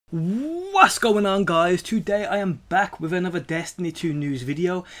What's going on, guys? Today I am back with another Destiny 2 news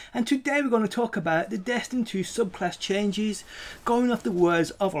video, and today we're going to talk about the Destiny 2 subclass changes, going off the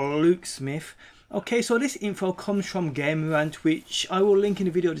words of Luke Smith. Okay, so this info comes from GameRant, which I will link in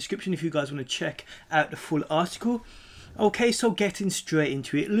the video description if you guys want to check out the full article. Okay, so getting straight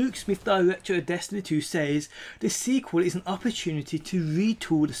into it, Luke Smith, director of Destiny 2, says the sequel is an opportunity to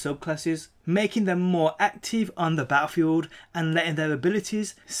retool the subclasses, making them more active on the battlefield and letting their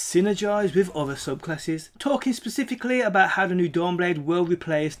abilities synergize with other subclasses. Talking specifically about how the new Dawnblade will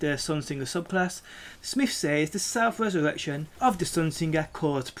replace the Sunsinger subclass, Smith says the self-resurrection of the Sunsinger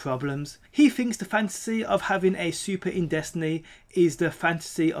caused problems. He thinks the fantasy of having a super in Destiny is the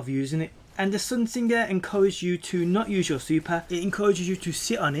fantasy of using it. And the Sunsinger encourages you to not use your super, it encourages you to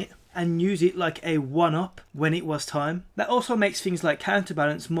sit on it and use it like a one-up when it was time. That also makes things like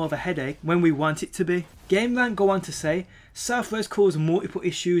counterbalance more of a headache when we want it to be. GameRant go on to say, self-res caused multiple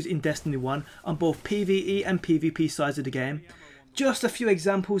issues in Destiny 1 on both PvE and PvP sides of the game. Just a few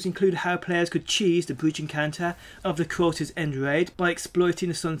examples include how players could cheese the bridge encounter of the Crota's End Raid by exploiting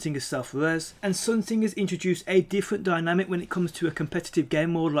the Sunsinger's self-res, and Sunsingers introduce a different dynamic when it comes to a competitive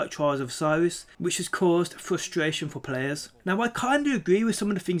game mode like Trials of Osiris, which has caused frustration for players. Now, I kind of agree with some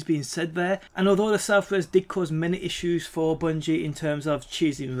of the things being said there, and although the self-res did cause many issues for Bungie in terms of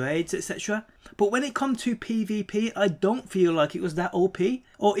cheesing raids, etc., but when it comes to PvP, I don't feel like it was that OP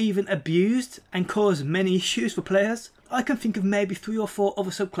or even abused and caused many issues for players. I can think of maybe 3 or 4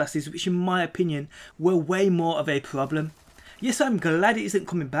 other subclasses which in my opinion were way more of a problem. Yes, I'm glad it isn't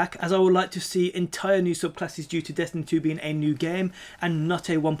coming back, as I would like to see entire new subclasses due to Destiny 2 being a new game and not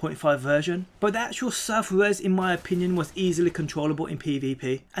a 1.5 version. But the actual self-res in my opinion was easily controllable in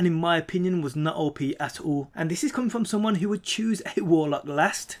PvP, and in my opinion was not OP at all. And this is coming from someone who would choose a Warlock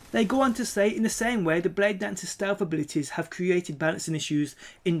last. They go on to say, in the same way the Blade Dancer's stealth abilities have created balancing issues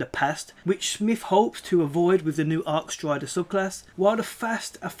in the past, which Smith hopes to avoid with the new Arc Strider subclass. While the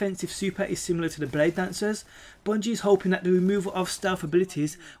fast offensive super is similar to the Blade Dancers, Bungie is hoping that the removal of stealth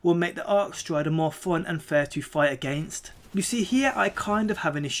abilities will make the Arc Strider more fun and fair to fight against. You see, here I kind of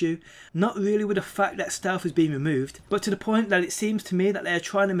have an issue, not really with the fact that stealth is being removed, but to the point that it seems to me that they are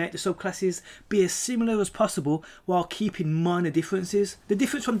trying to make the subclasses be as similar as possible while keeping minor differences. The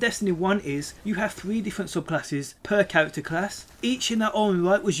difference from Destiny 1 is you have 3 different subclasses per character class. Each in their own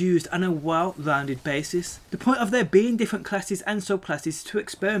right was used on a well-rounded basis. The point of there being different classes and subclasses is to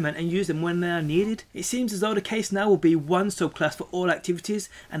experiment and use them when they are needed. It seems as though the case now will be one subclass for all activities,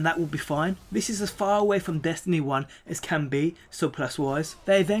 and that will be fine. This is as far away from Destiny 1 as can be subclass wise.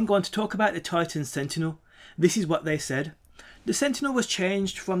 They then go on to talk about the Titan Sentinel. This is what they said. The Sentinel was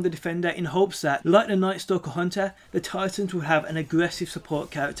changed from the Defender in hopes that, like the Night Stalker Hunter, the Titans will have an aggressive support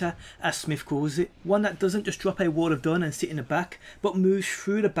character, as Smith calls it. One that doesn't just drop a wall of dawn and sit in the back, but moves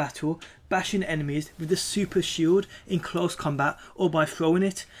through the battle, bashing enemies with the super shield in close combat or by throwing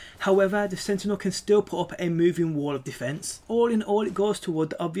it. However, the Sentinel can still put up a moving wall of defense. All in all, it goes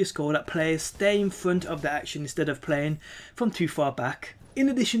toward the obvious goal that players stay in front of the action instead of playing from too far back. In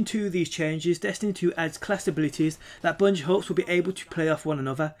addition to these changes, Destiny 2 adds class abilities that Bungie hopes will be able to play off one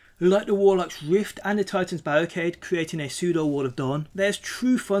another, like the Warlock's Rift and the Titan's Barricade, creating a pseudo Wall of Dawn. There's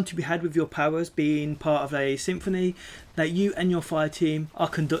true fun to be had with your powers being part of a symphony that you and your fire team are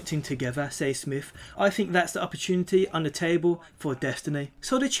conducting together, says Smith. I think that's the opportunity on the table for Destiny.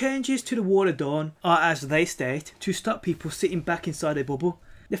 So the changes to the Wall of Dawn are, as they state, to stop people sitting back inside a bubble.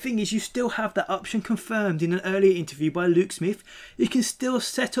 The thing is, you still have that option confirmed in an earlier interview by Luke Smith. You can still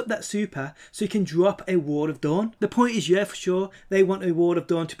set up that super so you can drop a Wall of Dawn. The point is, yeah, for sure, they want a Wall of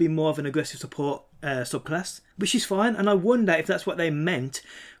Dawn to be more of an aggressive support subclass, which is fine, and I wonder if that's what they meant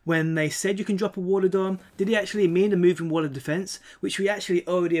when they said you can drop a Wall of Dawn. Did he actually mean a moving wall of defense, which we actually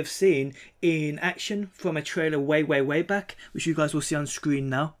already have seen in action from a trailer way back, which you guys will see on screen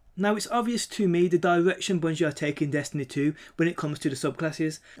now. Now, it's obvious to me the direction Bungie are taking Destiny 2 when it comes to the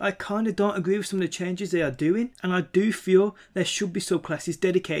subclasses. I kind of don't agree with some of the changes they are doing, and I do feel there should be subclasses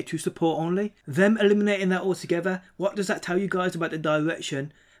dedicated to support only. Them eliminating that altogether, what does that tell you guys about the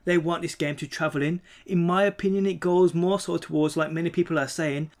direction they want this game to travel in? In my opinion, it goes more so towards, like many people are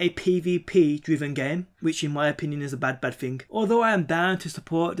saying, a PvP driven game, which in my opinion is a bad thing. Although I am down to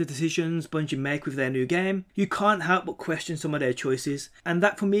support the decisions Bungie make with their new game, you can't help but question some of their choices. And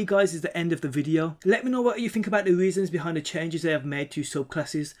that for me, guys, is the end of the video. Let me know what you think about the reasons behind the changes they have made to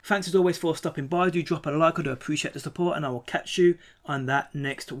subclasses. Thanks as always for stopping by. Do drop a like, I do appreciate the support, and I will catch you on that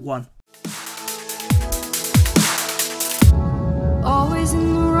next one. Always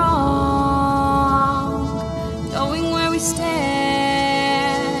in the wrong, knowing where we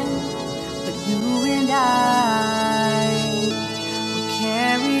stand, but you and I will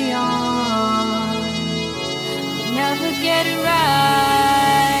carry on. never get it right.